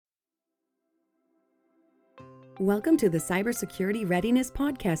Welcome to the Cybersecurity Readiness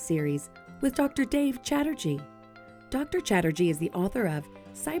Podcast series with Dr. Dave Chatterjee. Dr. Chatterjee is the author of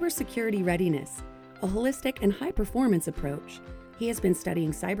Cybersecurity Readiness, a holistic and high-performance approach. He has been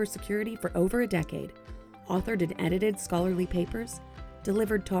studying cybersecurity for over a decade, authored and edited scholarly papers,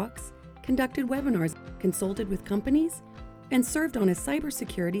 delivered talks, conducted webinars, consulted with companies, and served on a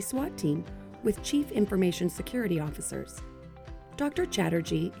cybersecurity SWAT team with Chief Information Security Officers. Dr.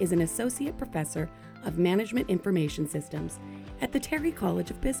 Chatterjee is an associate professor of Management Information Systems at the Terry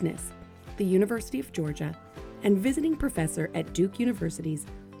College of Business, the University of Georgia, and visiting professor at Duke University's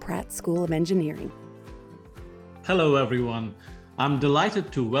Pratt School of Engineering. Hello, everyone. I'm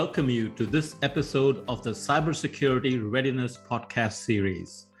delighted to welcome you to this episode of the Cybersecurity Readiness Podcast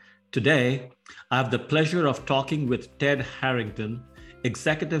series. Today, I have the pleasure of talking with Ted Harrington,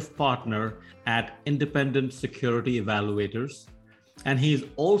 Executive Partner at Independent Security Evaluators, and he's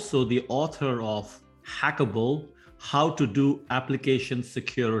also the author of Hackable: How to Do Application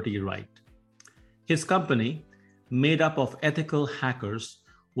Security Right. His company, made up of ethical hackers,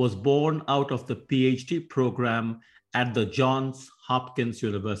 was born out of the PhD program at the Johns Hopkins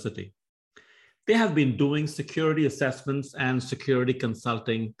University. They have been doing security assessments and security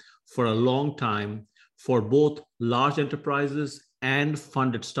consulting for a long time for both large enterprises and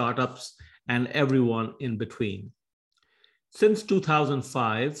funded startups and everyone in between. Since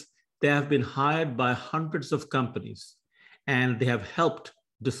 2005, they have been hired by hundreds of companies, and they have helped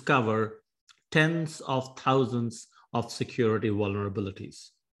discover tens of thousands of security vulnerabilities.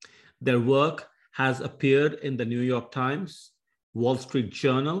 Their work has appeared in the New York Times, Wall Street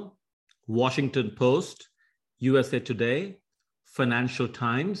Journal, Washington Post, USA Today, Financial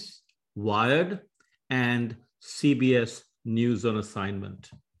Times, Wired, and CBS News on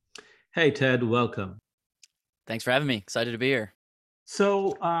Assignment. Hey, Ted, welcome. Thanks for having me. Excited to be here.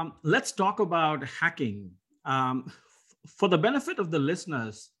 So let's talk about hacking. For the benefit of the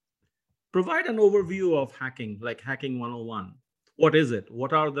listeners, provide an overview of hacking, like Hacking 101. What is it?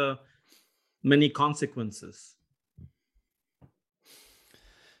 What are the many consequences?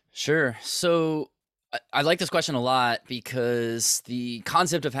 Sure. So I like this question a lot because the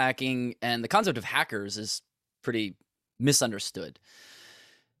concept of hacking and the concept of hackers is pretty misunderstood.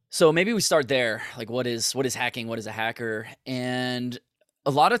 So maybe we start there. Like, what is hacking? What is a hacker? And a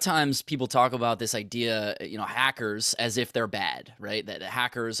lot of times people talk about this idea, hackers as if they're bad, right? That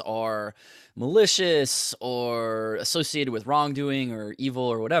hackers are malicious or associated with wrongdoing or evil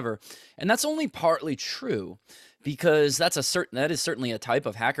or whatever. And that's only partly true because that is certainly a type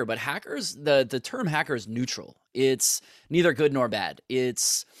of hacker, but hackers, the term hacker is neutral. It's neither good nor bad. A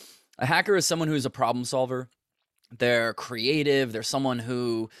hacker is someone who's a problem solver. They're creative. They're someone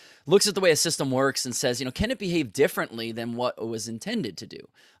who looks at the way a system works and says, can it behave differently than what it was intended to do?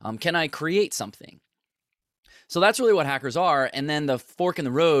 Can I create something? So that's really what hackers are. And then the fork in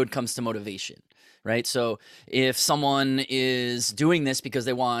the road comes to motivation, right? So if someone is doing this because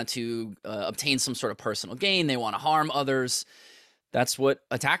they want to obtain some sort of personal gain, they want to harm others, that's what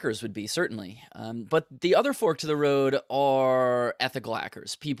attackers would be, certainly. But the other fork to the road are ethical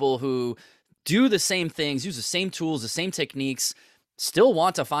hackers, people who do the same things, use the same tools, the same techniques, still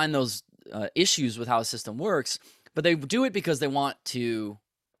want to find those issues with how a system works, but they do it because they want to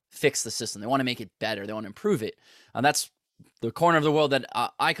fix the system. They want to make it better. They want to improve it. That's the corner of the world that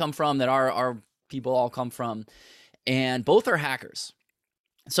I come from, that our people all come from, and both are hackers.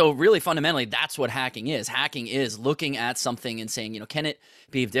 So really, fundamentally, that's what hacking is. Hacking is looking at something and saying, can it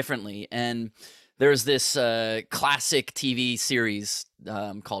behave differently? And there's this classic TV series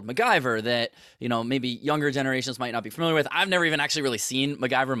called MacGyver that, maybe younger generations might not be familiar with. I've never even actually really seen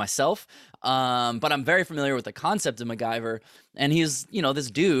MacGyver myself, but I'm very familiar with the concept of MacGyver. And he's, this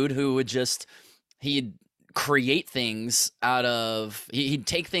dude who would he'd create things out of, he'd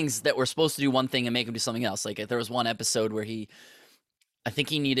take things that were supposed to do one thing and make them do something else. Like there was one episode where I think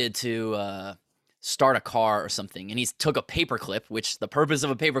he needed to start a car or something, and he took a paper clip, which the purpose of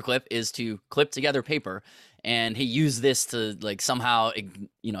a paper clip is to clip together paper, and he used this to somehow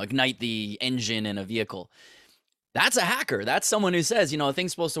ignite the engine in a vehicle. That's a hacker. That's someone who says, a thing's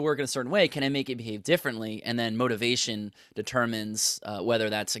supposed to work in a certain way. Can I make it behave differently? And then motivation determines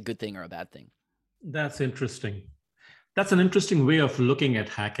whether that's a good thing or a bad thing. That's interesting. That's an interesting way of looking at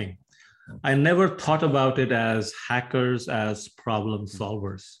hacking. I never thought about it as hackers as problem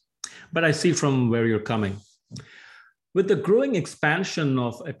solvers. But I see from where you're coming. With the growing expansion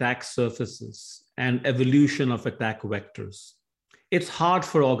of attack surfaces and evolution of attack vectors, it's hard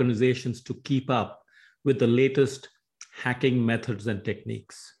for organizations to keep up with the latest hacking methods and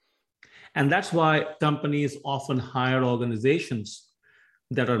techniques. And that's why companies often hire organizations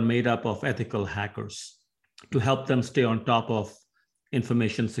that are made up of ethical hackers. to help them stay on top of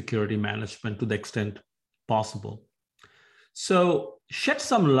information security management to the extent possible. So shed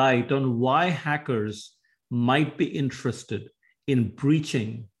some light on why hackers might be interested in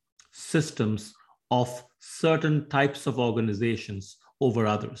breaching systems of certain types of organizations over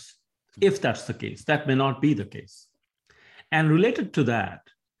others. If that's the case, that may not be the case. And related to that,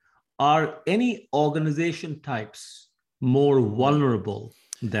 are any organization types more vulnerable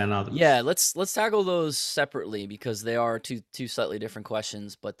than others? Yeah, let's tackle those separately because they are two slightly different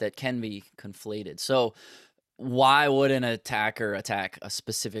questions, but that can be conflated. So why would an attacker attack a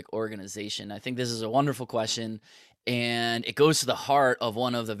specific organization? I think this is a wonderful question, and it goes to the heart of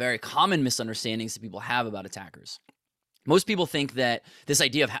one of the very common misunderstandings that people have about attackers. Most people think that this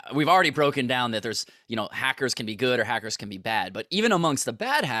idea of we've already broken down that there's, hackers can be good or hackers can be bad, but even amongst the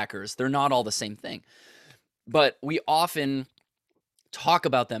bad hackers, they're not all the same thing. But we often talk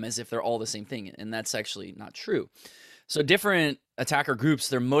about them as if they're all the same thing, and that's actually not true. So different attacker groups,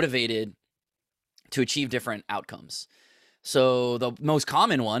 they're motivated to achieve different outcomes. So the most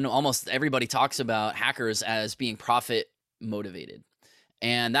common one, almost everybody talks about hackers as being profit motivated.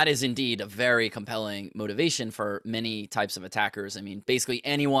 And that is indeed a very compelling motivation for many types of attackers. I mean, basically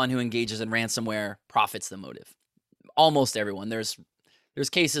anyone who engages in ransomware, profits the motive. Almost everyone. There's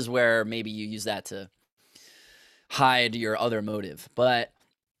cases where maybe you use that to hide your other motive. But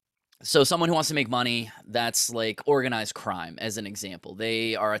so someone who wants to make money, that's like organized crime as an example.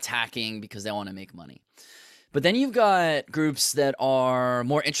 They are attacking because they want to make money. But then you've got groups that are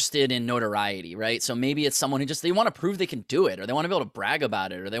more interested in notoriety, right? So maybe it's someone who they want to prove they can do it, or they want to be able to brag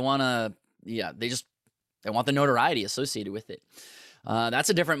about it, or they want to, they want the notoriety associated with it. That's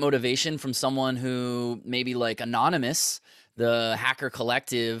a different motivation from someone who maybe like Anonymous, the hacker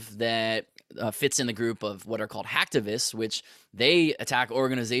collective that fits in the group of what are called hacktivists, which they attack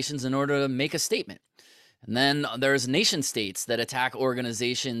organizations in order to make a statement. And then there's nation states that attack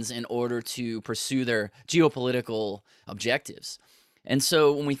organizations in order to pursue their geopolitical objectives. And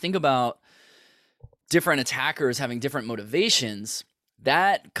so when we think about different attackers having different motivations,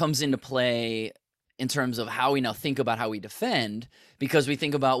 that comes into play in terms of how we now think about how we defend, because we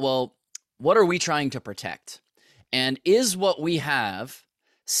think about, well, what are we trying to protect? And is what we have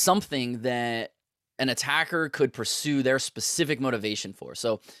something that an attacker could pursue their specific motivation for?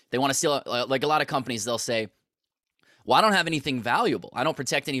 So they want to steal, like a lot of companies, they'll say, well, I don't have anything valuable. I don't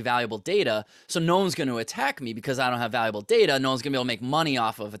protect any valuable data, so no one's going to attack me because I don't have valuable data. No one's going to be able to make money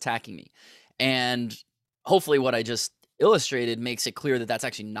off of attacking me. And hopefully what I just illustrated makes it clear that that's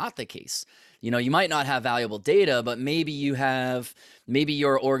actually not the case. You might not have valuable data, but maybe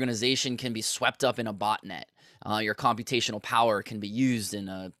your organization can be swept up in a botnet. Your computational power can be used in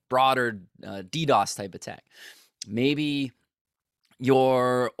a broader DDoS type attack. Maybe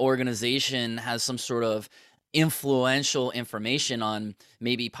your organization has some sort of influential information on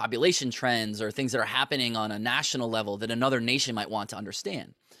maybe population trends or things that are happening on a national level that another nation might want to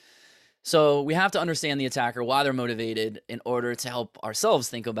understand. So we have to understand the attacker, why they're motivated, in order to help ourselves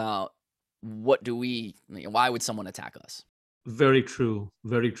think about why would someone attack us? Very true.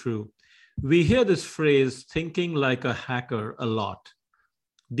 Very true. We hear this phrase, thinking like a hacker, a lot.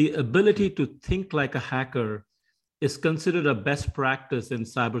 The ability to think like a hacker is considered a best practice in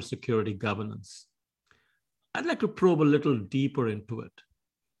cybersecurity governance. I'd like to probe a little deeper into it.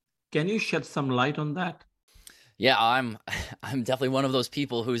 Can you shed some light on that? Yeah, I'm definitely one of those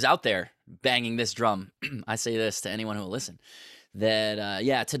people who's out there banging this drum. I say this to anyone who will listen,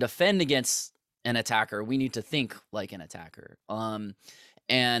 that to defend against an attacker, we need to think like an attacker.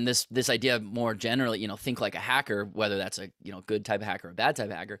 And this idea more generally, think like a hacker, whether that's a good type of hacker or a bad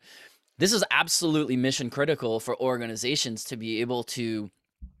type of hacker. This is absolutely mission critical for organizations to be able to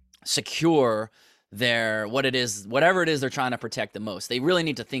secure whatever it is they're trying to protect the most. They really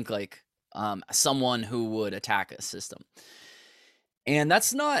need to think like someone who would attack a system. And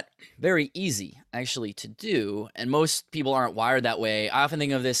that's not very easy actually to do. And most people aren't wired that way. I often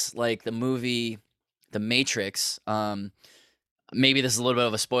think of this like the movie The Matrix. Maybe this is a little bit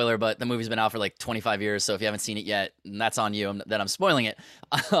of a spoiler, but the movie's been out for like 25 years. So if you haven't seen it yet, that's on you that I'm spoiling it.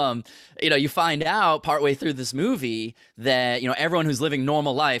 You find out partway through this movie that, everyone who's living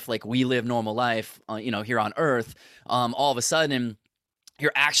normal life, like we live normal life, here on Earth, all of a sudden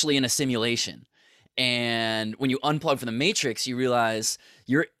you're actually in a simulation. And when you unplug from the Matrix, you realize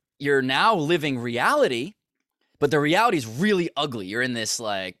you're now living reality, but the reality is really ugly. You're in this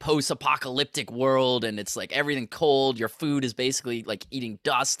like post-apocalyptic world, and it's like everything cold. Your food is basically like eating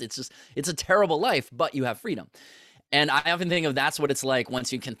dust. It's a terrible life, but you have freedom. And I often think of that's what it's like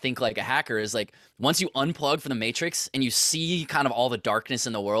once you can think like a hacker, is like once you unplug from the Matrix and you see kind of all the darkness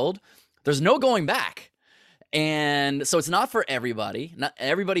in the world, there's no going back. And so it's not for everybody. Not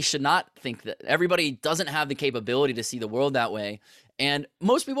everybody should not think that. Everybody doesn't have the capability to see the world that way. And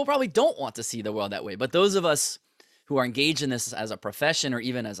most people probably don't want to see the world that way. But those of us who are engaged in this as a profession or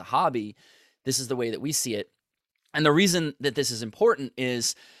even as a hobby, this is the way that we see it. And the reason that this is important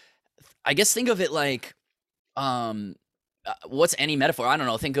is, I guess, think of it like, what's any metaphor? I don't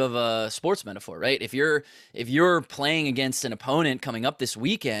know. Think of a sports metaphor, right? If you're playing against an opponent coming up this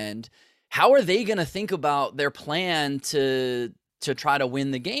weekend, how are they going to think about their plan to try to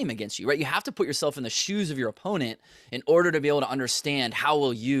win the game against you, right? You have to put yourself in the shoes of your opponent in order to be able to understand how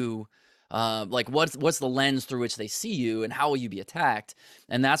will you, like what's the lens through which they see you and how will you be attacked.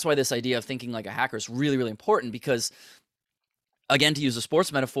 And that's why this idea of thinking like a hacker is really, really important, because again, to use a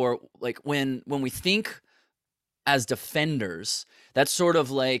sports metaphor, like when we think as defenders, that's sort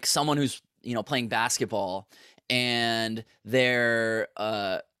of like someone who's, playing basketball and they're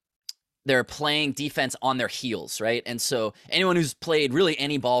playing defense on their heels, right? And so anyone who's played really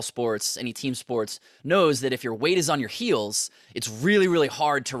any ball sports, any team sports, knows that if your weight is on your heels, it's really, really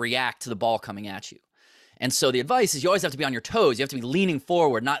hard to react to the ball coming at you. And so the advice is you always have to be on your toes. You have to be leaning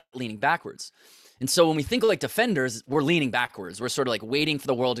forward, not leaning backwards. And so when we think like defenders, we're leaning backwards. We're sort of like waiting for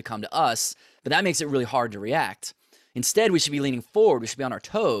the world to come to us, but that makes it really hard to react. Instead, we should be leaning forward. We should be on our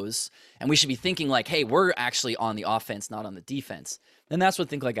toes, and we should be thinking like, hey, we're actually on the offense, not on the defense. And that's what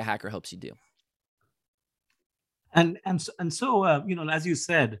Think Like a Hacker helps you do. And so as you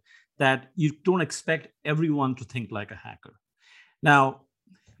said, that you don't expect everyone to think like a hacker. Now,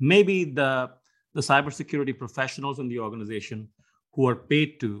 maybe the cybersecurity professionals in the organization who are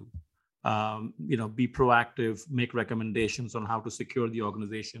paid to be proactive, make recommendations on how to secure the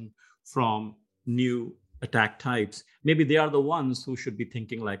organization from new attack types, maybe they are the ones who should be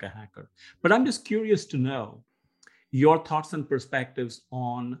thinking like a hacker. But I'm just curious to know your thoughts and perspectives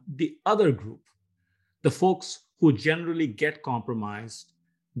on the other group, the folks who generally get compromised.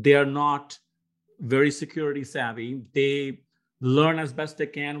 They are not very security savvy. They learn as best they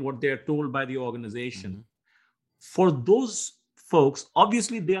can what they're told by the organization. Mm-hmm. For those folks,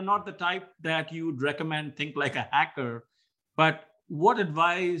 obviously, they are not the type that you would recommend think like a hacker, but what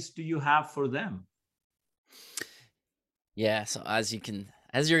advice do you have for them? Yeah, so as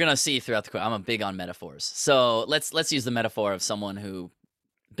you're gonna see throughout the course, I'm a big on metaphors. So let's use the metaphor of someone who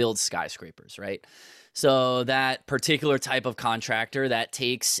builds skyscrapers, right? So that particular type of contractor that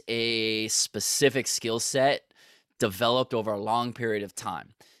takes a specific skill set developed over a long period of time.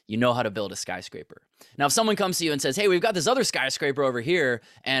 You know how to build a skyscraper. Now, if someone comes to you and says, hey, we've got this other skyscraper over here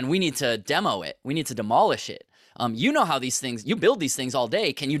and we need to demo it, we need to demolish it. You know how you build these things all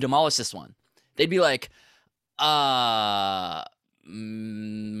day. Can you demolish this one? They'd be like,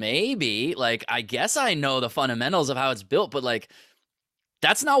 maybe. Like, I guess I know the fundamentals of how it's built, but like,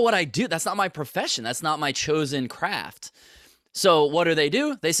 that's not what I do. That's not my profession. That's not my chosen craft. So what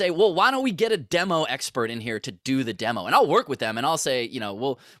do? They say, well, why don't we get a demo expert in here to do the demo? And I'll work with them and I'll say,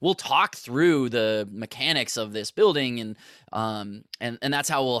 we'll talk through the mechanics of this building and that's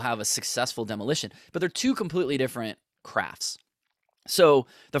how we'll have a successful demolition. But they're two completely different crafts. So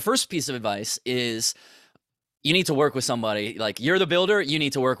the first piece of advice is you need to work with somebody. Like, you're the builder, you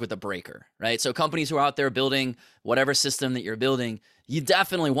need to work with the breaker, right? So companies who are out there building whatever system that you're building, you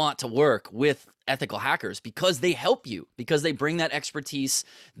definitely want to work with ethical hackers because they help you, because they bring that expertise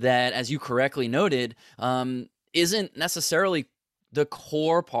that, as you correctly noted, isn't necessarily the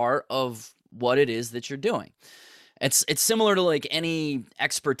core part of what it is that you're doing. It's similar to like any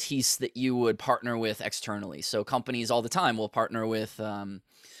expertise that you would partner with externally. So companies all the time will partner with,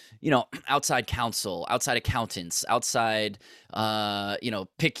 outside counsel, outside accountants, outside,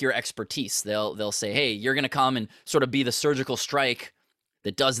 pick your expertise. They'll say, hey, you're going to come and sort of be the surgical strike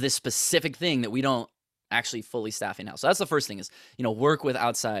that does this specific thing that we don't actually fully staff in-house. So that's the first thing is, work with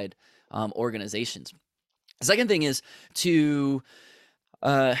outside organizations. The second thing is to,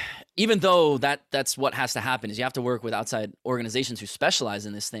 even though that's what has to happen, is you have to work with outside organizations who specialize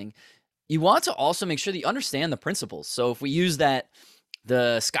in this thing. You want to also make sure that you understand the principles. So if we use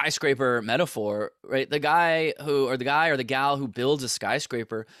the skyscraper metaphor, right? The guy or the gal who builds a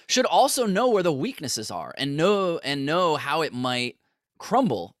skyscraper should also know where the weaknesses are and know how it might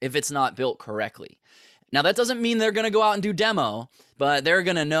crumble if it's not built correctly. Now, that doesn't mean they're going to go out and do demo, but they're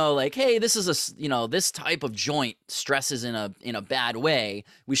going to know like, hey, this is this type of joint stresses in a bad way.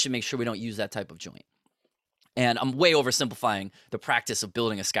 We should make sure we don't use that type of joint. And I'm way oversimplifying the practice of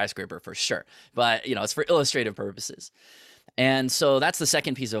building a skyscraper for sure, but it's for illustrative purposes. And so that's the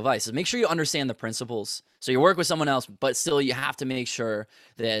second piece of advice is make sure you understand the principles. So you work with someone else, but still you have to make sure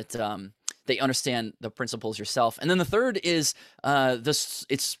that they understand the principles yourself. And then the third is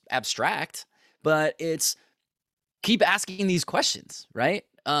it's abstract, but it's keep asking these questions, right?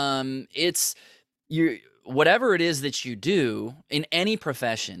 It's whatever it is that you do in any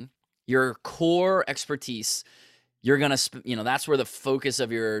profession, your core expertise, you're going to, that's where the focus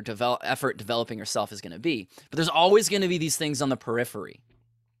of your effort developing yourself is going to be. But there's always going to be these things on the periphery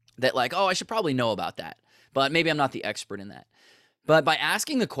that like, oh, I should probably know about that, but maybe I'm not the expert in that. But by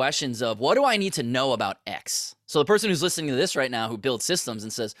asking the questions of what do I need to know about X? So the person who's listening to this right now who builds systems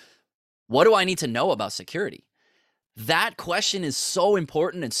and says, what do I need to know about security? That question is so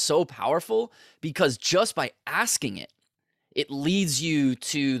important and so powerful because just by asking it, it leads you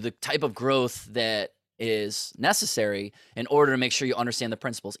to the type of growth that is necessary in order to make sure you understand the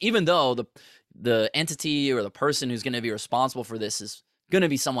principles. Even though the entity or the person who's going to be responsible for this is going to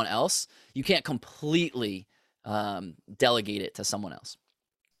be someone else, you can't completely delegate it to someone else.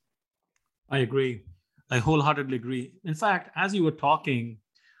 I agree. I wholeheartedly agree. In fact, as you were talking,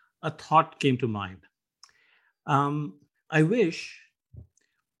 a thought came to mind. I wish,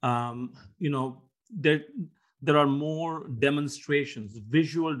 there are more demonstrations,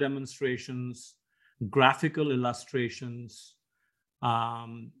 visual demonstrations, graphical illustrations,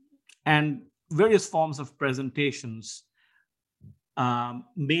 and various forms of presentations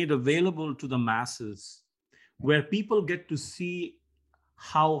made available to the masses, where people get to see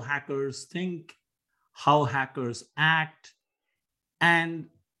how hackers think, how hackers act. And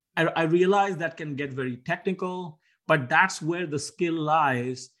I realize that can get very technical, but that's where the skill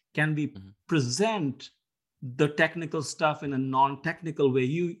lies. Can we present the technical stuff in a non-technical way?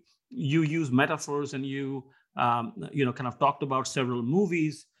 You use metaphors, and you kind of talked about several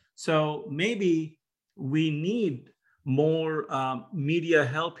movies. So maybe we need more media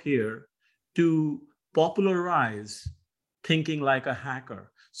help here to popularize thinking like a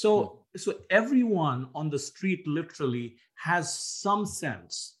hacker. So everyone on the street literally has some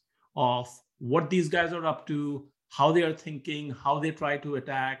sense of what these guys are up to, how they are thinking, how they try to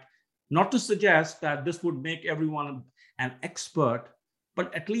attack. Not to suggest that this would make everyone an expert,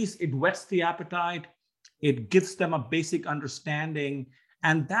 but at least it whets the appetite. It gives them a basic understanding,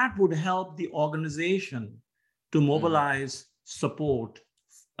 and that would help the organization to mobilize support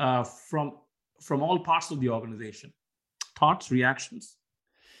from all parts of the organization. Thoughts, reactions?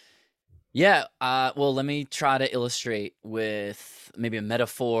 Yeah. Well, let me try to illustrate with maybe a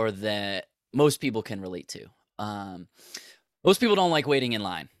metaphor that most people can relate to. Most people don't like waiting in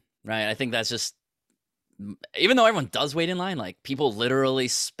line, right? I think that's just, even though everyone does wait in line, like people literally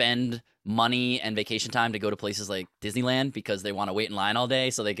spend money and vacation time to go to places like Disneyland because they want to wait in line all day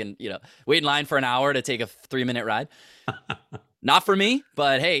so they can, wait in line for an hour to take a 3-minute ride. Not for me,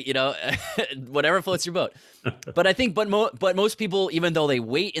 but hey, whatever floats your boat. But I think, but most people, even though they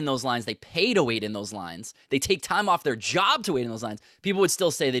wait in those lines, they pay to wait in those lines, they take time off their job to wait in those lines, people would still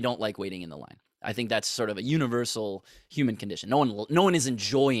say they don't like waiting in the line. I think that's sort of a universal human condition. No one is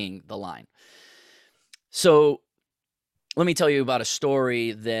enjoying the line. So let me tell you about a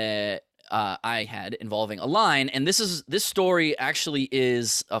story that I had involving a line. And this story actually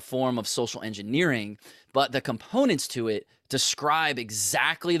is a form of social engineering, but the components to it describe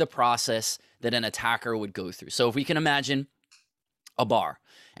exactly the process that an attacker would go through. So if we can imagine a bar,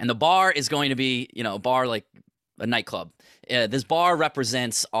 and the bar is going to be, a bar like a nightclub. This bar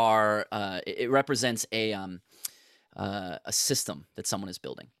represents a system that someone is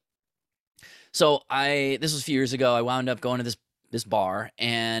building. So this was a few years ago. I wound up going to this bar,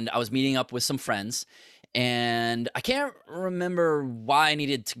 and I was meeting up with some friends, and I can't remember why I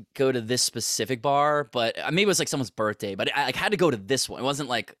needed to go to this specific bar, but maybe it was like someone's birthday, but I had to go to this one. It wasn't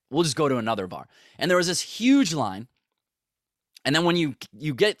like, we'll just go to another bar. And there was this huge line. And then when you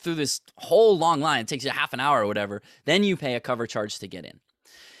get through this whole long line, it takes you half an hour or whatever, then you pay a cover charge to get in.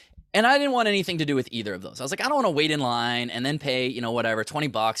 And I didn't want anything to do with either of those. I was like, I don't want to wait in line and then pay, whatever,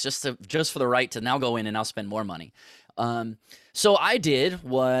 $20 just for the right to now go in and now spend more money. So I did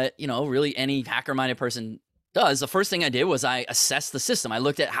what, really any hacker-minded person does. The first thing I did was I assessed the system. I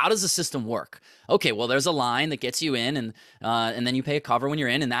looked at, how does the system work? Okay, well, there's a line that gets you in, and then you pay a cover when you're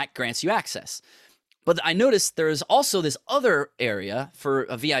in, and that grants you access. But I noticed there's also this other area for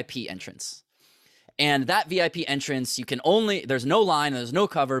a VIP entrance. And that VIP entrance, there's no line, there's no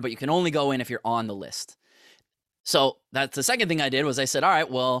cover, but you can only go in if you're on the list. So that's the second thing I did was I said, all right,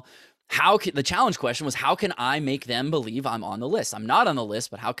 well, the challenge question was, how can I make them believe I'm on the list? I'm not on the list,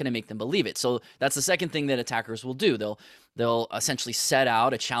 but how can I make them believe it? So that's the second thing that attackers will do. They'll essentially set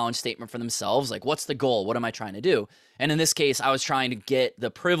out a challenge statement for themselves. Like, what's the goal? What am I trying to do? And in this case, I was trying to get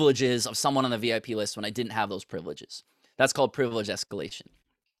the privileges of someone on the VIP list when I didn't have those privileges. That's called privilege escalation.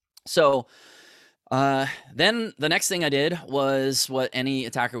 So then the next thing I did was what any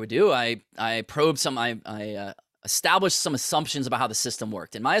attacker would do. I probed I establish some assumptions about how the system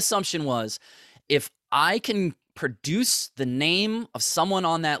worked. And my assumption was, if I can produce the name of someone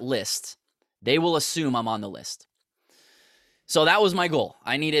on that list, they will assume I'm on the list. So that was my goal.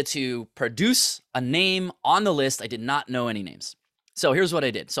 I needed to produce a name on the list. I did not know any names. So here's what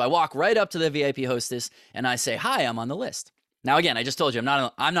I did. So I walk right up to the VIP hostess and I say, "Hi, I'm on the list." Now, again, I just told you I'm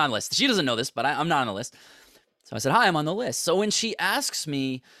not on the list. She doesn't know this, but I'm not on the list. So I said, "Hi, I'm on the list." So when she asks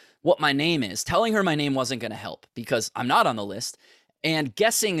me what my name is, telling her my name wasn't going to help because I'm not on the list. And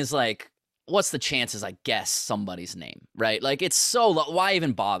guessing is like, what's the chances I guess somebody's name, right? Like, it's so low. Why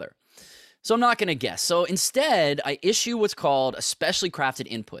even bother? So I'm not going to guess. So instead, I issue what's called a specially crafted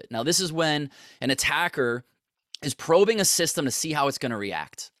input. Now, this is when an attacker is probing a system to see how it's going to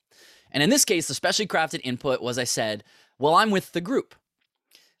react. And in this case, the specially crafted input was, I said, well, I'm with the group.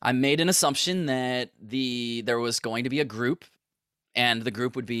 I made an assumption that there was going to be a group and the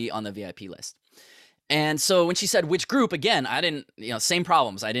group would be on the VIP list. And so when she said which group, again, I didn't, same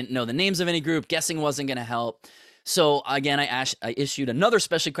problems. I didn't know the names of any group. Guessing wasn't going to help. So again, I issued another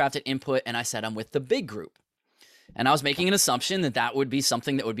specially crafted input and I said, I'm with the big group. And I was making an assumption that would be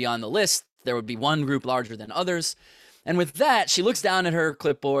something that would be on the list. There would be one group larger than others. And with that, she looks down at her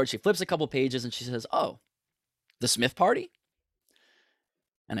clipboard, she flips a couple pages and she says, "Oh, the Smith Party?"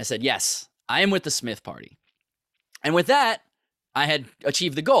 And I said, "Yes, I am with the Smith Party." And with that, I had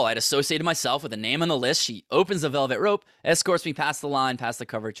achieved the goal. I had associated myself with a name on the list. She opens the velvet rope, escorts me past the line, past the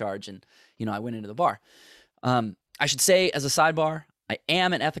cover charge, and, I went into the bar. I should say, as a sidebar, I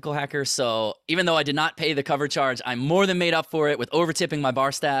am an ethical hacker, so even though I did not pay the cover charge, I more than made up for it with over-tipping my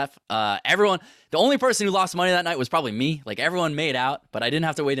bar staff. The only person who lost money that night was probably me. Like, everyone made out, but I didn't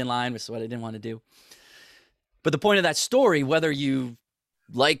have to wait in line, which is what I didn't want to do. But the point of that story, whether you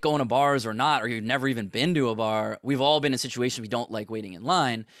like going to bars or not, or you've never even been to a bar, we've all been in situations we don't like waiting in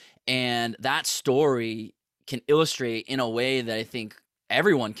line. And that story can illustrate in a way that I think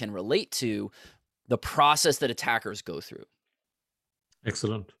everyone can relate to the process that attackers go through.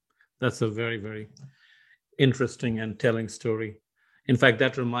 Excellent. That's a very, very interesting and telling story. In fact,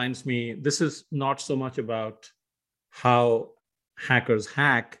 that reminds me, this is not so much about how hackers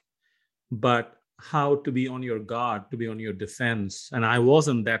hack, but how to be on your guard, to be on your defense. And I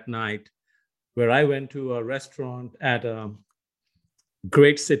wasn't that night where I went to a restaurant at a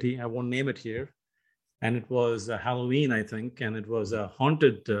great city. I won't name it here. And it was Halloween, I think, and it was a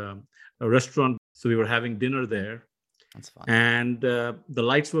haunted restaurant. So we were having dinner there. That's fun. And the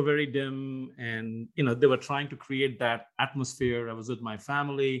lights were very dim, and they were trying to create that atmosphere. I was with my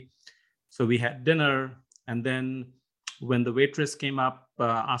family, so we had dinner. And then when the waitress came up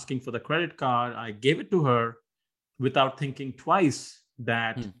asking for the credit card, I gave it to her without thinking twice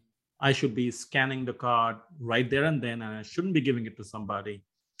that I should be scanning the card right there and then, and I shouldn't be giving it to somebody.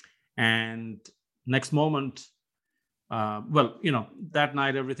 And next moment, that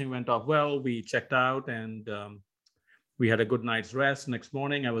night everything went off well. We checked out and we had a good night's rest. Next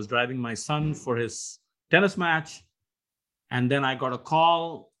morning, I was driving my son for his tennis match. And then I got a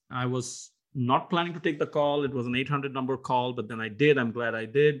call. I was not planning to take the call. It was an 800 number call, but then I did. I'm glad I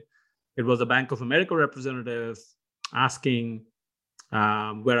did. It was a Bank of America representative asking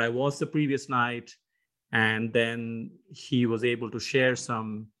where I was the previous night. And then he was able to share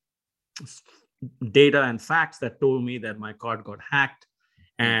some data and facts that told me that my card got hacked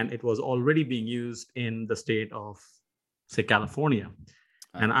and it was already being used in the state of, say, California.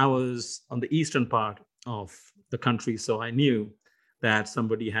 And I was on the eastern part of the country, so I knew that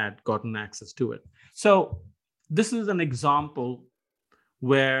somebody had gotten access to it. So this is an example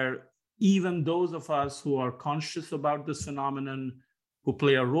where even those of us who are conscious about this phenomenon, who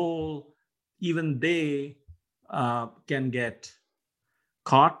play a role, even they can get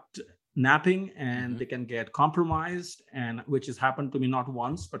caught napping and they can get compromised, and which has happened to me not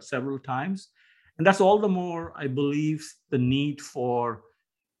once, but several times. And that's all the more, I believe, the need for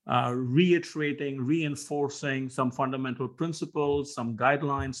reiterating, reinforcing some fundamental principles, some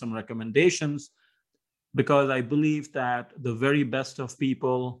guidelines, some recommendations, because I believe that the very best of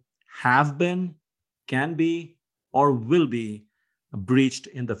people have been, can be, or will be breached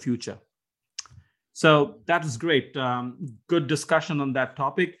in the future. So that is great. Good discussion on that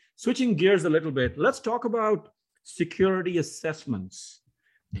topic. Switching gears a little bit, let's talk about security assessments.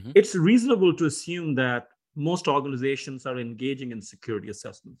 It's reasonable to assume that most organizations are engaging in security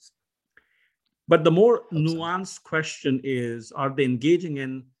assessments. But the more nuanced question is, are they engaging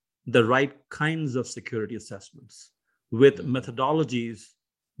in the right kinds of security assessments with methodologies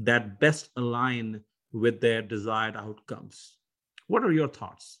that best align with their desired outcomes? What are your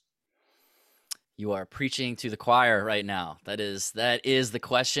thoughts? You are preaching to the choir right now. That is the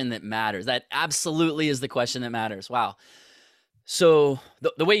question that matters. That absolutely is the question that matters. Wow. So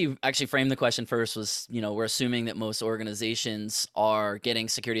the way you actually framed the question first was, we're assuming that most organizations are getting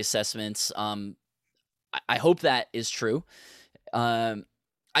security assessments. I hope that is true. I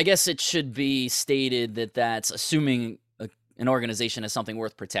guess it should be stated that that's assuming an organization has something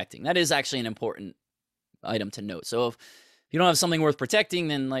worth protecting. That is actually an important item to note. So if you don't have something worth protecting,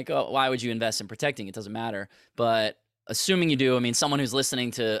 then why would you invest in protecting? It doesn't matter. But assuming you do, I mean, someone who's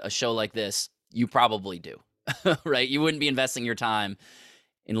listening to a show like this, you probably do, right? You wouldn't be investing your time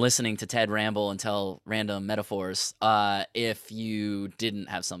in listening to Ted ramble and tell random metaphors if you didn't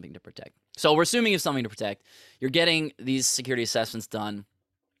have something to protect. So we're assuming you have something to protect. You're getting these security assessments done.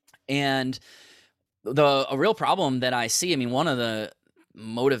 And a real problem that I see, I mean, one of the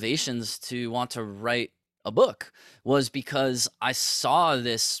motivations to want to write a book was because I saw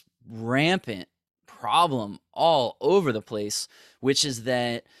this rampant problem all over the place, which is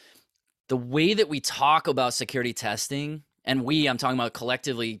that the way that we talk about security testing, and I'm talking about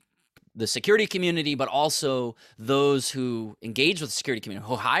collectively the security community, but also those who engage with the security community,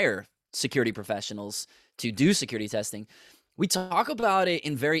 who hire security professionals to do security testing, we talk about it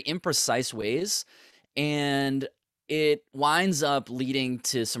in very imprecise ways, and it winds up leading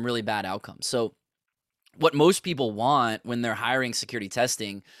to some really bad outcomes. So what most people want when they're hiring security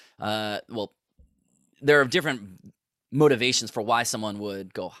testing, well, there are different motivations for why someone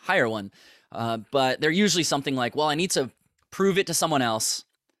would go hire one, but they're usually something like, well, I need to prove it to someone else,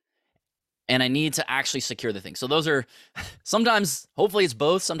 and I need to actually secure the thing. So those are sometimes, hopefully it's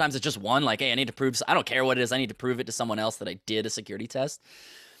both. Sometimes it's just one, like, hey, I need to prove, I don't care what it is, I need to prove it to someone else that I did a security test.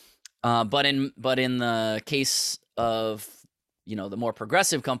 But in the case of, the more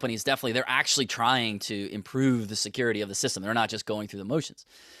progressive companies, definitely they're actually trying to improve the security of the system. They're not just going through the motions.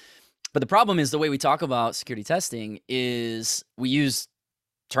 But the problem is the way we talk about security testing is we use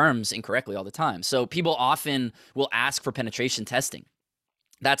terms incorrectly all the time. So people often will ask for penetration testing.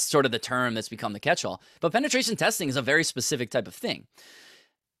 That's sort of the term that's become the catch-all. But penetration testing is a very specific type of thing.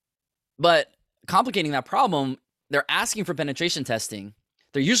 But complicating that problem, they're asking for penetration testing.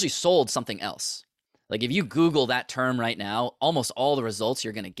 They're usually sold something else. Like if you Google that term right now, almost all the results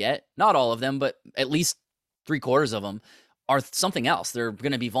you're going to get, not all of them, but at least 3/4 of them are something else. They're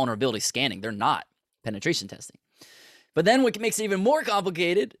going to be vulnerability scanning. They're not penetration testing. But then what makes it even more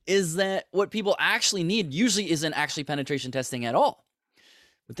complicated is that what people actually need usually isn't actually penetration testing at all.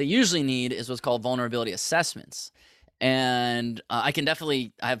 What they usually need is what's called vulnerability assessments. And I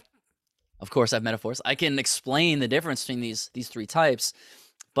have metaphors. I can explain the difference between these three types.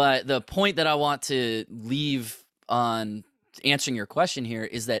 But the point that I want to leave on answering your question here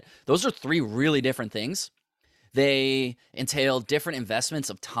is that those are three really different things. They entail different investments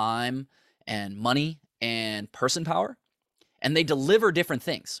of time and money and person power, and they deliver different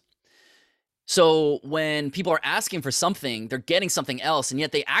things. So when people are asking for something, they're getting something else, and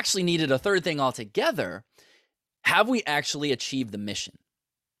yet they actually needed a third thing altogether. Have we actually achieved the mission,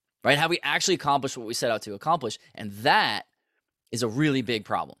 right? Have we actually accomplished what we set out to accomplish? And that is a really big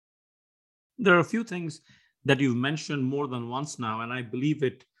problem. There are a few things that you've mentioned more than once now, and I believe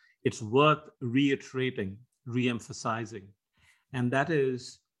it's worth reiterating, re-emphasizing. And that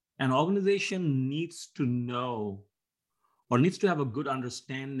is, an organization needs to know or needs to have a good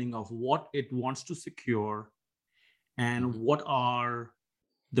understanding of what it wants to secure and what are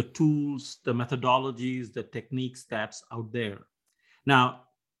the tools, the methodologies, the techniques that's out there. Now,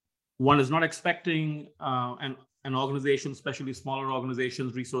 one is not expecting an organization, especially smaller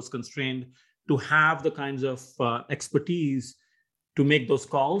organizations, resource constrained, to have the kinds of expertise to make those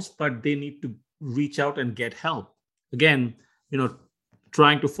calls, but they need to reach out and get help. Again,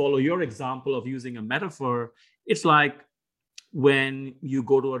 trying to follow your example of using a metaphor, it's like when you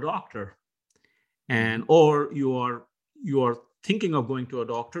go to a doctor or you are thinking of going to a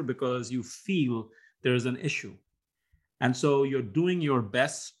doctor because you feel there's an issue. And so you're doing your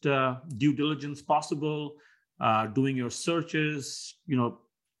best due diligence possible, doing your searches,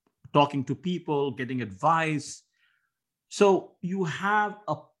 talking to people, getting advice. So you have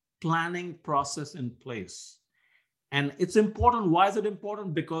a planning process in place. And it's important. Why is it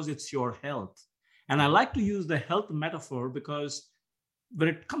important? Because it's your health. And I like to use the health metaphor because when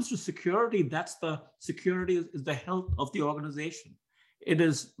it comes to security, security is the health of the organization. It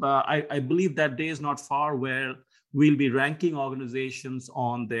is, I believe that day is not far where we'll be ranking organizations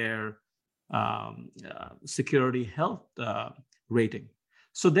on their security health rating.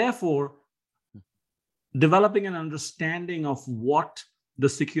 So therefore, developing an understanding of what the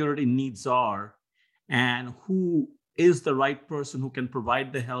security needs are and who is the right person who can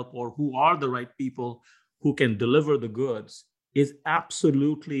provide the help, or who are the right people who can deliver the goods, is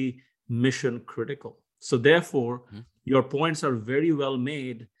absolutely mission critical. So therefore, your points are very well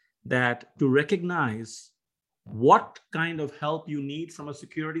made, that to recognize what kind of help you need from a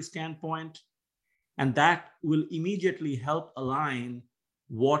security standpoint, and that will immediately help align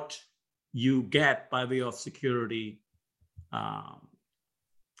what you get by way of security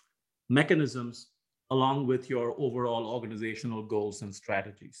mechanisms along with your overall organizational goals and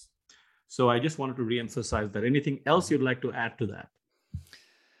strategies. So I just wanted to reemphasize that. Anything else you'd like to add to that?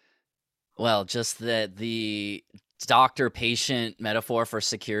 Well, just that the doctor-patient metaphor for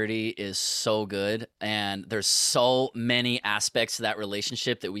security is so good, and there's so many aspects to that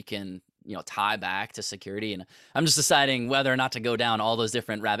relationship that we can, tie back to security. And I'm just deciding whether or not to go down all those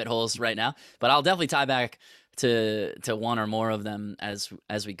different rabbit holes right now, but I'll definitely tie back to one or more of them as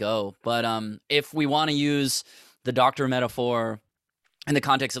we go. But if we want to use the doctor metaphor in the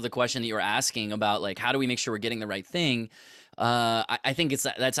context of the question that you were asking about, like, how do we make sure we're getting the right thing? I think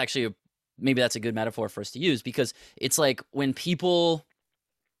that's actually maybe that's a good metaphor for us to use, because it's like when people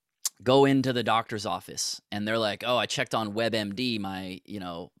go into the doctor's office and they're like, oh, I checked on WebMD,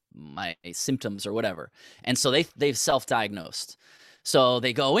 my symptoms or whatever. And so they've self-diagnosed. So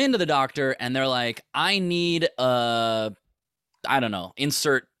they go into the doctor and they're like, I need I don't know,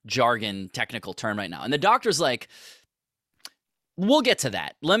 insert jargon technical term right now. And the doctor's like, we'll get to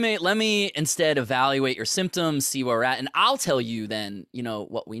that. Let me instead evaluate your symptoms, see where we're at, and I'll tell you then,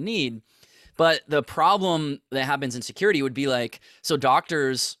 what we need. But the problem that happens in security would be like, so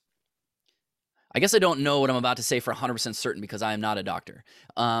doctors, I guess I don't know what I'm about to say for 100% certain because I am not a doctor.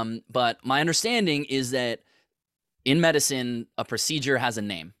 But my understanding is that in medicine, a procedure has a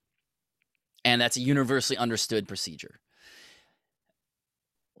name, and that's a universally understood procedure.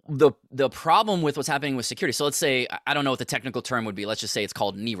 The problem with what's happening with security, so let's say, I don't know what the technical term would be. Let's just say it's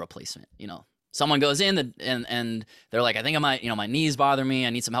called knee replacement. Someone goes in and they're like, I think my knees bother me. I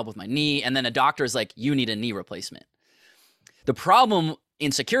need some help with my knee. And then a doctor is like, you need a knee replacement. The problem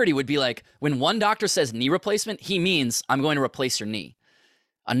in security would be like, when one doctor says knee replacement, he means I'm going to replace your knee.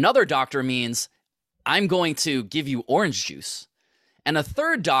 Another doctor means I'm going to give you orange juice. And a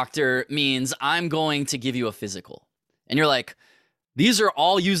third doctor means I'm going to give you a physical. And you're like, these are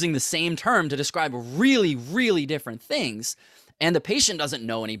all using the same term to describe really, really different things. And the patient doesn't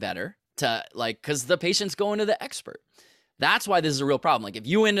know any better because the patient's going to the expert. That's why this is a real problem. Like, if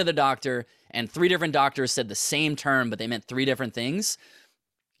you went to the doctor and 3 different doctors said the same term, but they meant 3 different things,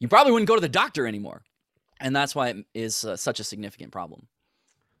 you probably wouldn't go to the doctor anymore. And that's why it is such a significant problem.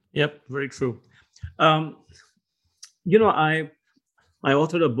 Yep, very true. I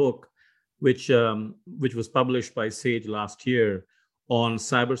authored a book which was published by Sage last year on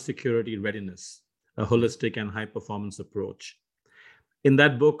cybersecurity readiness, a holistic and high-performance approach. In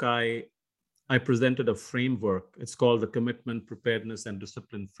that book, I presented a framework. It's called the Commitment, Preparedness, and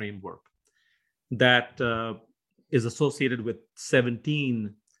Discipline Framework, that is associated with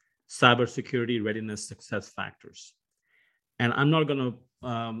 17 cybersecurity readiness success factors. And I'm not going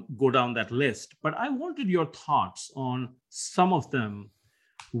to go down that list, but I wanted your thoughts on some of them,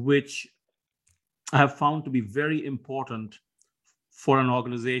 which I have found to be very important for an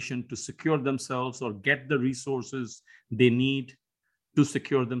organization to secure themselves or get the resources they need to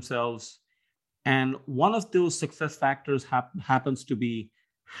secure themselves. And one of those success factors happens to be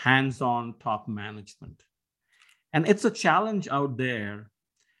hands-on top management. And it's a challenge out there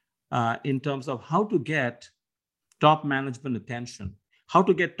in terms of how to get top management attention, how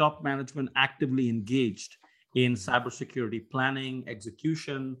to get top management actively engaged in cybersecurity planning,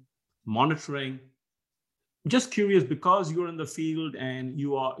 execution, monitoring. Just curious, because you're in the field and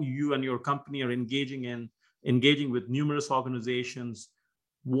you and your company are engaging with numerous organizations,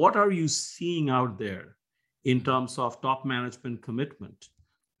 what are you seeing out there in terms of top management commitment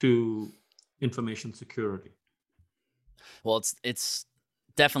to information security? Well, it's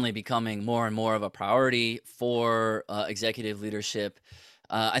definitely becoming more and more of a priority for executive leadership.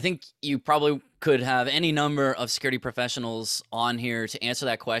 I think you probably could have any number of security professionals on here to answer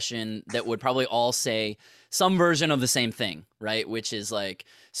that question that would probably all say some version of the same thing, right? Which is like,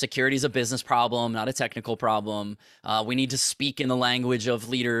 security is a business problem, not a technical problem. We need to speak in the language of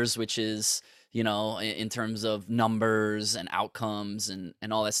leaders, which is, in terms of numbers and outcomes and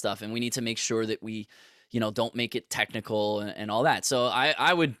all that stuff. And we need to make sure that we, don't make it technical and all that. So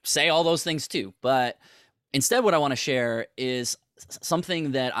I would say all those things too. But instead, what I want to share is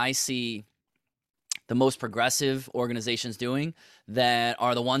something that I see the most progressive organizations doing, that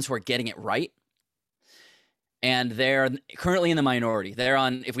are the ones who are getting it right. and they're currently in the minority. They're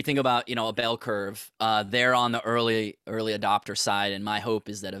on, if we think about, a bell curve, they're on the early adopter side. And my hope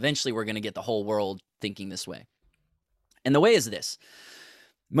is that eventually we're going to get the whole world thinking this way. And the way is this.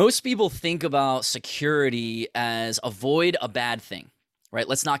 Most people think about security as avoid a bad thing, right?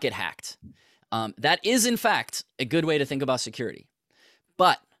 Let's not get hacked. That is, in fact, a good way to think about security,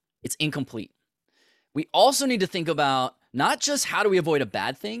 but it's incomplete. We also need to think about not just how do we avoid a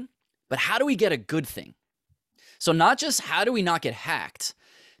bad thing, but how do we get a good thing? So not just how do we not get hacked,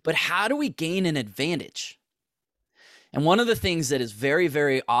 but how do we gain an advantage? And one of the things that is very,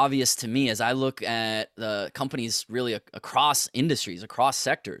 very obvious to me as I look at the companies really across industries, across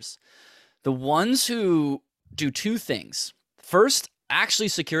sectors, the ones who do two things. First, actually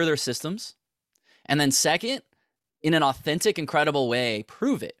secure their systems. And then second, in an authentic, incredible way,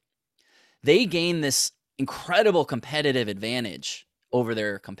 prove it. They gain this incredible competitive advantage over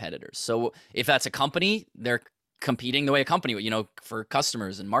their competitors. So if that's a company, they're competing the way a company would, for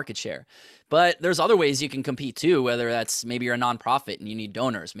customers and market share. But there's other ways you can compete too, whether that's maybe you're a nonprofit and you need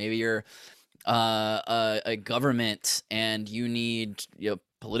donors. Maybe you're a government and you need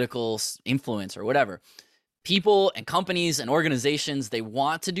political influence or whatever. People and companies and organizations, they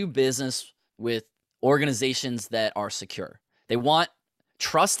want to do business with organizations that are secure. They want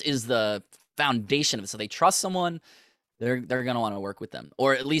trust is the foundation of it. So they trust someone, they're going to want to work with them.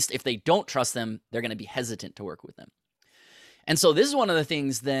 Or at least if they don't trust them, they're going to be hesitant to work with them. And so this is one of the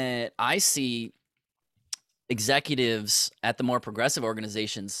things that I see executives at the more progressive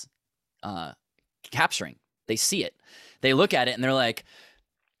organizations capturing. They see it. They look at it and they're like,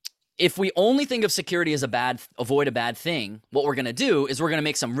 if we only think of security as avoid a bad thing, what we're going to do is we're going to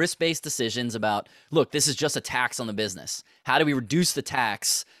make some risk-based decisions about, look, this is just a tax on the business. How do we reduce the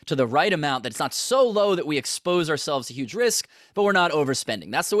tax to the right amount that it's not so low that we expose ourselves to huge risk, but we're not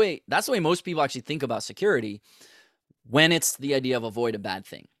overspending? That's the way most people actually think about security when it's the idea of avoid a bad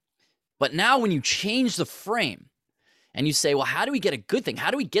thing. But now when you change the frame and you say, well, how do we get a good thing?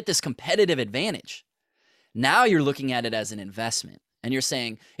 How do we get this competitive advantage? Now you're looking at it as an investment. And you're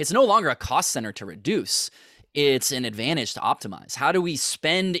saying it's no longer a cost center to reduce. It's an advantage to optimize. How do we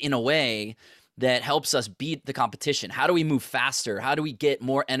spend in a way that helps us beat the competition? How do we move faster? How do we get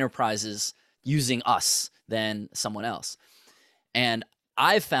more enterprises using us than someone else? And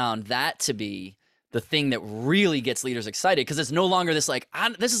I've found that to be the thing that really gets leaders excited, because it's no longer this like,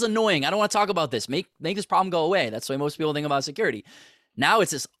 this is annoying. I don't want to talk about this. Make this problem go away. That's the way most people think about security. Now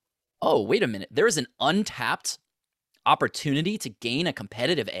it's this, oh, wait a minute. There is an untapped opportunity to gain a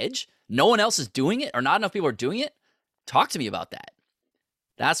competitive edge. No one else is doing it, or not enough people are doing it. Talk to me about that.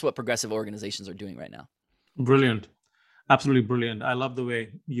 That's what progressive organizations are doing right now. Brilliant. Absolutely brilliant. I love the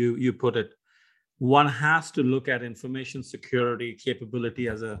way you put it. One has to look at information security capability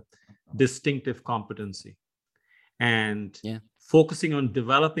as a distinctive competency, and focusing on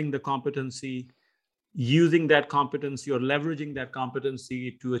developing the competency, using that competency or leveraging that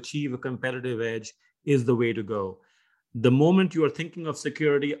competency to achieve a competitive edge is the way to go. The moment you are thinking of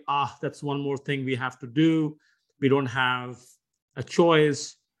security, that's one more thing we have to do, we don't have a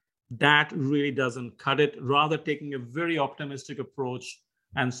choice, that really doesn't cut it. Rather, taking a very optimistic approach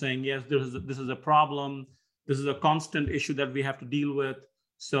and saying, yes, this is a problem, this is a constant issue that we have to deal with.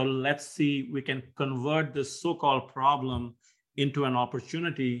 So let's see, we can convert this so-called problem into an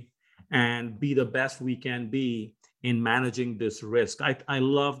opportunity and be the best we can be in managing this risk. I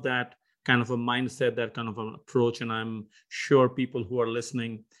love that kind of a mindset, that kind of an approach. And I'm sure people who are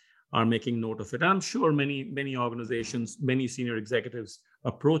listening are making note of it. And I'm sure many organizations, many senior executives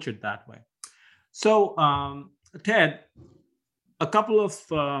approach it that way. So Ted, a couple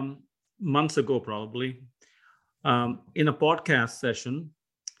of months ago, probably, in a podcast session,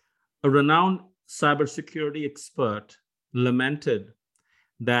 a renowned cybersecurity expert lamented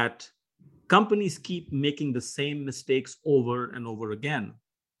that companies keep making the same mistakes over and over again.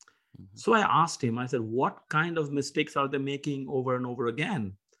 So I asked him, I said, what kind of mistakes are they making over and over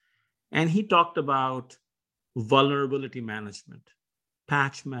again? And he talked about vulnerability management,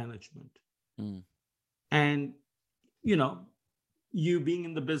 patch management. And, you being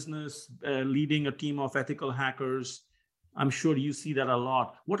in the business, leading a team of ethical hackers, I'm sure you see that a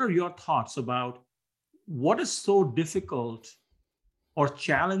lot. What are your thoughts about what is so difficult or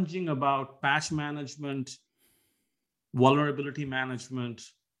challenging about patch management, vulnerability management,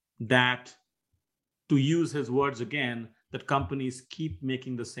 that, to use his words again, that companies keep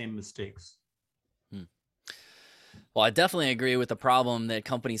making the same mistakes? Well, I definitely agree with the problem that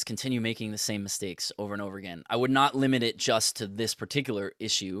companies continue making the same mistakes over and over again. I would not limit it just to this particular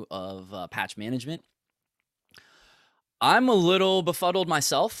issue of patch management. I'm a little befuddled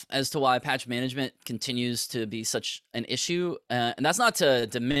myself as to why patch management continues to be such an issue. And that's not to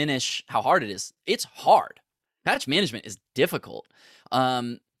diminish how hard it is. It's hard. Patch management is difficult.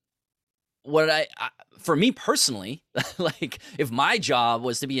 Um, for me personally, like if my job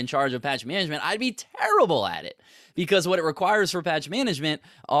was to be in charge of patch management, I'd be terrible at it, because what it requires for patch management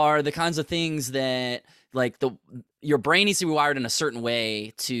are the kinds of things that like your brain needs to be wired in a certain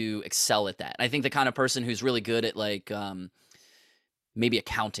way to excel at that. I think the kind of person who's really good at like maybe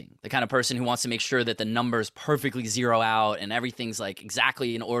accounting, the kind of person who wants to make sure that the numbers perfectly zero out and everything's like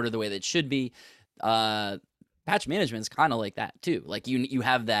exactly in order the way that it should be. Patch management is kind of like that too. Like you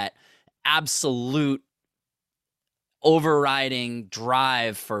have that absolute overriding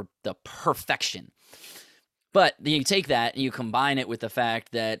drive for the perfection. But then you take that and you combine it with the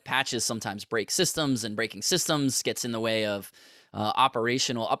fact that patches sometimes break systems, and breaking systems gets in the way of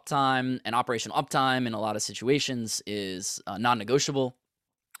operational uptime, and operational uptime in a lot of situations is non-negotiable,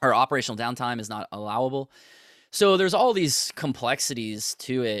 or operational downtime is not allowable. So there's all these complexities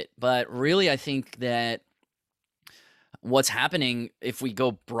to it, but really I think that what's happening, if we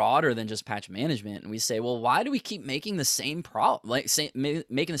go broader than just patch management and we say, well, why do we keep making the same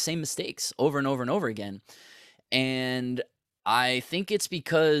making the same mistakes over and over and over again? And I think it's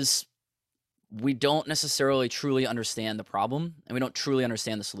because we don't necessarily truly understand the problem, and we don't truly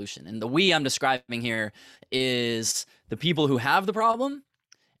understand the solution. And the we I'm describing here is the people who have the problem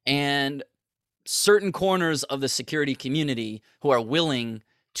and certain corners of the security community who are willing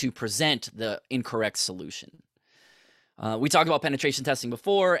to present the incorrect solution. We talked about penetration testing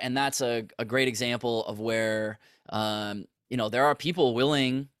before, and that's a great example of where there are people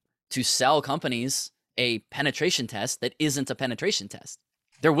willing to sell companies a penetration test that isn't a penetration test.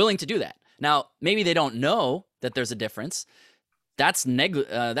 They're willing to do that. Now, maybe they don't know that there's a difference. That's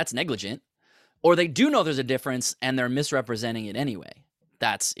negligent. Or they do know there's a difference and they're misrepresenting it anyway.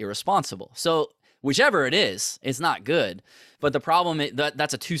 That's irresponsible. So whichever it is, it's not good. But the problem is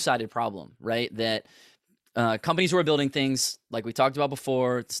that's a two-sided problem, right? That companies who are building things, like we talked about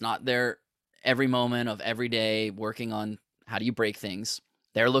before, it's not their every moment of every day working on how do you break things.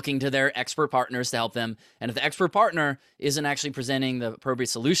 They're looking to their expert partners to help them. And if the expert partner isn't actually presenting the appropriate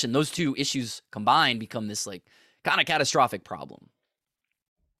solution, those two issues combined become this like kind of catastrophic problem.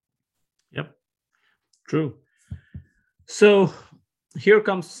 Yep, true. So here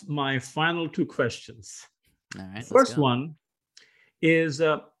comes my final two questions. All right. First one is,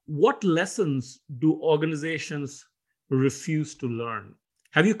 what lessons do organizations refuse to learn?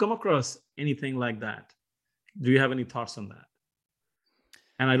 Have you come across anything like that? Do you have any thoughts on that?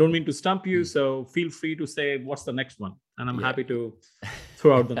 And I don't mean to stump you, so feel free to say what's the next one, and I'm happy to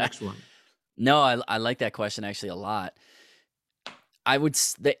throw out the next one. No, I like that question actually a lot.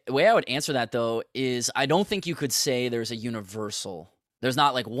 The way I would answer that though is I don't think you could say there's a universal. There's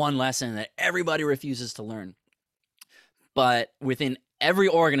not like one lesson that everybody refuses to learn. But within every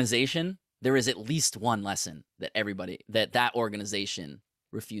organization, there is at least one lesson that that organization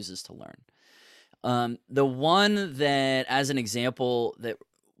refuses to learn. The one that, as an example, that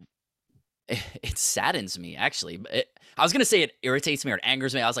it saddens me, actually. I was going to say it irritates me or it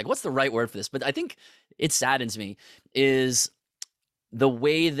angers me. I was like, what's the right word for this? But I think it saddens me is the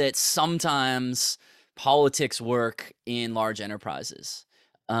way that sometimes politics work in large enterprises.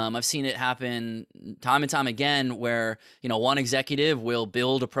 I've seen it happen time and time again where, one executive will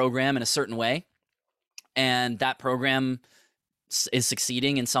build a program in a certain way, and that program is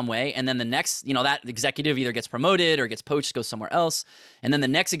succeeding in some way. And then the next, that executive either gets promoted or gets poached, goes somewhere else. And then the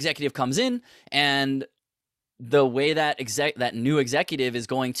next executive comes in, and the way that new executive is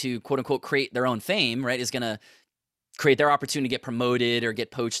going to quote unquote create their own fame, right, is going to create their opportunity to get promoted or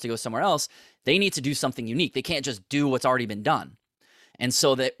get poached to go somewhere else. They need to do something unique. They can't just do what's already been done. And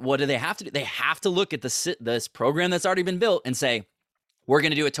so what do they have to do? They have to look at this program that's already been built and say, we're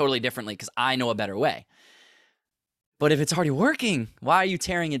going to do it totally differently because I know a better way. But if it's already working, why are you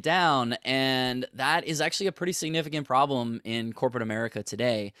tearing it down? And that is actually a pretty significant problem in corporate America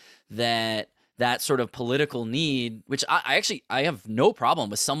today, that sort of political need, which I have no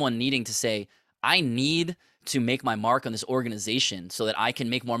problem with someone needing to say, I need to make my mark on this organization so that I can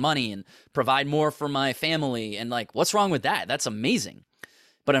make more money and provide more for my family. And like, what's wrong with that? That's amazing.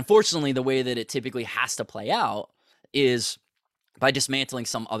 But unfortunately, the way that it typically has to play out is by dismantling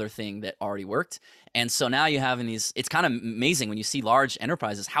some other thing that already worked. And so now you have it's kind of amazing when you see large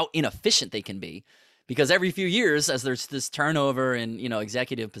enterprises, how inefficient they can be, because every few years, as there's this turnover in,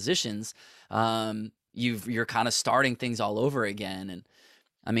 executive positions, you're kind of starting things all over again. And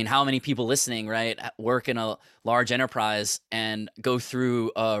I mean, how many people listening, right, work in a large enterprise and go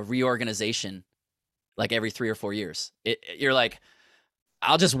through a reorganization like every 3 or 4 years. You're like,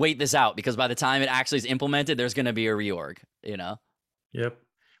 I'll just wait this out because by the time it actually is implemented, there's going to be a reorg, you know? Yep.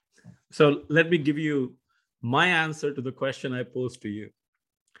 So let me give you my answer to the question I posed to you.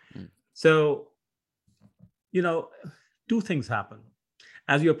 So, two things happen.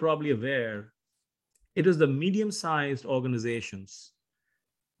 As you're probably aware, it is the medium-sized organizations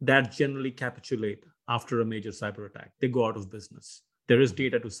that generally capitulate after a major cyber attack. They go out of business. There is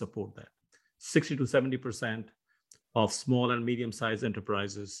data to support that. 60 to 70% of small and medium-sized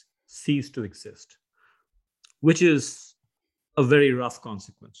enterprises cease to exist, which is a very rough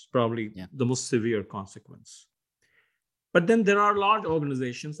consequence, probably the most severe consequence. But then there are large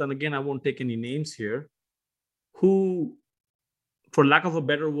organizations, and again, I won't take any names here, who, for lack of a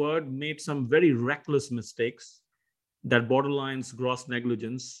better word, made some very reckless mistakes that borderlines gross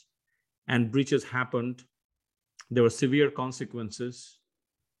negligence, and breaches happened. There were severe consequences,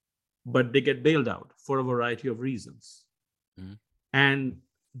 but they get bailed out for a variety of reasons. Mm-hmm. And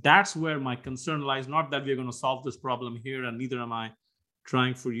that's where my concern lies. Not that we're going to solve this problem here, and neither am I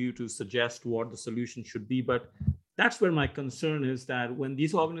trying for you to suggest what the solution should be, but that's where my concern is, that when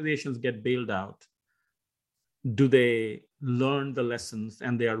these organizations get bailed out, do they learn the lessons,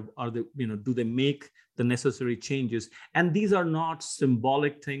 and do they make the necessary changes? And these are not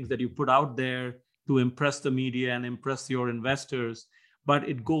symbolic things that you put out there to impress the media and impress your investors, but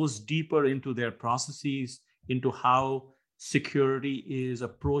it goes deeper into their processes, into how security is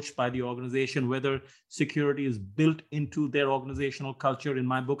approached by the organization, whether security is built into their organizational culture. In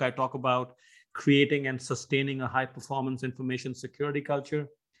my book, I talk about creating and sustaining a high-performance information security culture.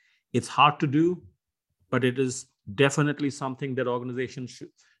 It's hard to do, but it is definitely something that organizations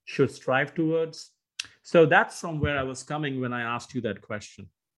should strive towards. So that's from where I was coming when I asked you that question.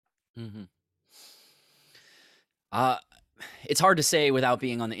 Mm-hmm. It's hard to say without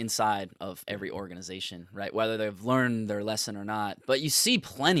being on the inside of every organization, right? Whether they've learned their lesson or not. But you see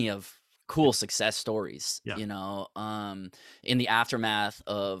plenty of cool success stories, in the aftermath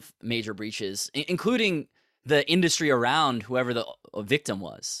of major breaches, including the industry around whoever the victim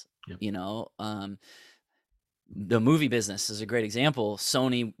was. The movie business is a great example.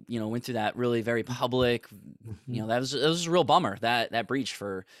 Sony, went through that really very public, that was a real bummer, that breach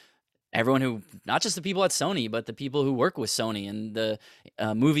for everyone who, not just the people at Sony, but the people who work with Sony. And the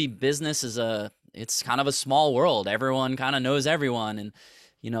movie business it's kind of a small world. Everyone kind of knows everyone. And,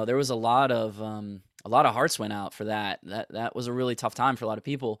 there was a lot of hearts went out for that. That was a really tough time for a lot of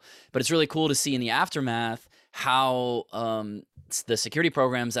people, but it's really cool to see in the aftermath how the security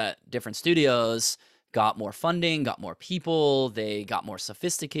programs at different studios got more funding, got more people, they got more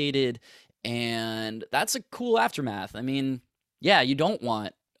sophisticated. And that's a cool aftermath. I mean, you don't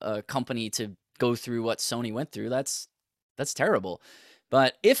want a company to go through what Sony went through. That's terrible.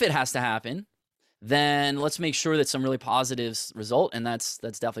 But if it has to happen, then let's make sure that some really positives result, and that's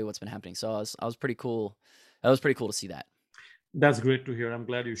definitely what's been happening. So I was pretty cool. That was pretty cool to see that. That's great to hear. I'm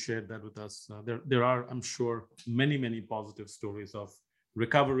glad you shared that with us. There are, I'm sure, many positive stories of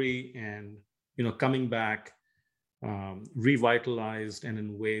recovery and coming back, revitalized, and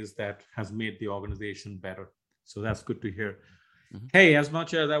in ways that has made the organization better. So that's good to hear. Mm-hmm. Hey, as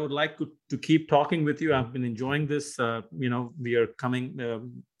much as I would like to keep talking with you, I've been enjoying this. We are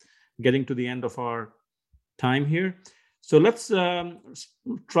getting to the end of our time here. So let's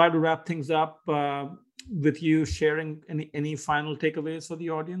try to wrap things up with you sharing any final takeaways for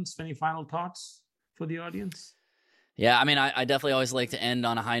the audience, any final thoughts for the audience? Yeah, I mean, I definitely always like to end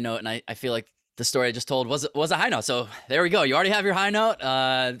on a high note, and I feel like the story I just told was a high note. So there we go. You already have your high note.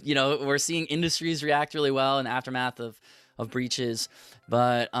 We're seeing industries react really well in the aftermath of breaches.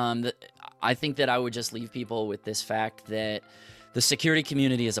 But I think that I would just leave people with this fact that the security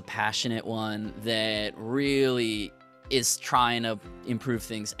community is a passionate one that really is trying to improve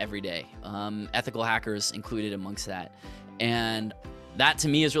things every day. Ethical hackers included amongst that. And that to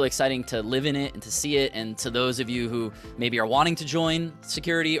me is really exciting to live in it and to see it. And to those of you who maybe are wanting to join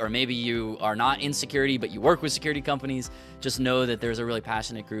security, or maybe you are not in security, but you work with security companies, just know that there's a really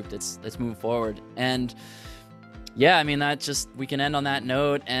passionate group that's moving forward. And yeah, I mean, we can end on that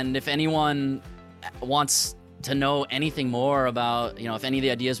note. And if anyone wants to know anything more about, if any of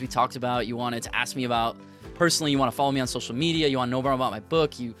the ideas we talked about, you wanted to ask me about personally, you want to follow me on social media, you want to know more about my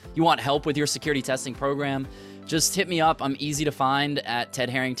book, you want help with your security testing program, just hit me up. I'm easy to find at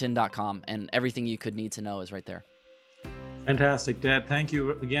tedharrington.com, and everything you could need to know is right there. Fantastic, Ted. Thank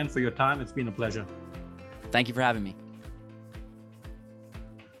you again for your time. It's been a pleasure. Thank you for having me.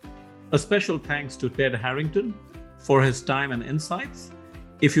 A special thanks to Ted Harrington for his time and insights.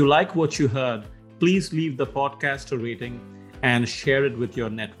 If you like what you heard, please leave the podcast a rating and share it with your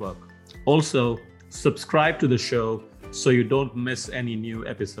network. Also, subscribe to the show so you don't miss any new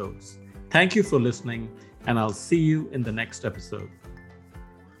episodes. Thank you for listening, and I'll see you in the next episode.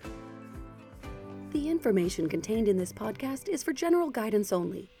 The information contained in this podcast is for general guidance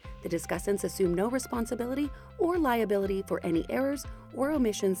only. The discussants assume no responsibility or liability for any errors or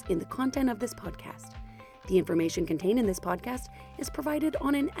omissions in the content of this podcast. The information contained in this podcast is provided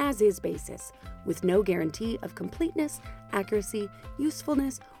on an as-is basis, with no guarantee of completeness, accuracy,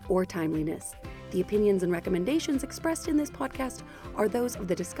 usefulness, or timeliness. The opinions and recommendations expressed in this podcast are those of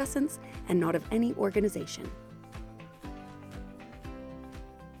the discussants and not of any organization.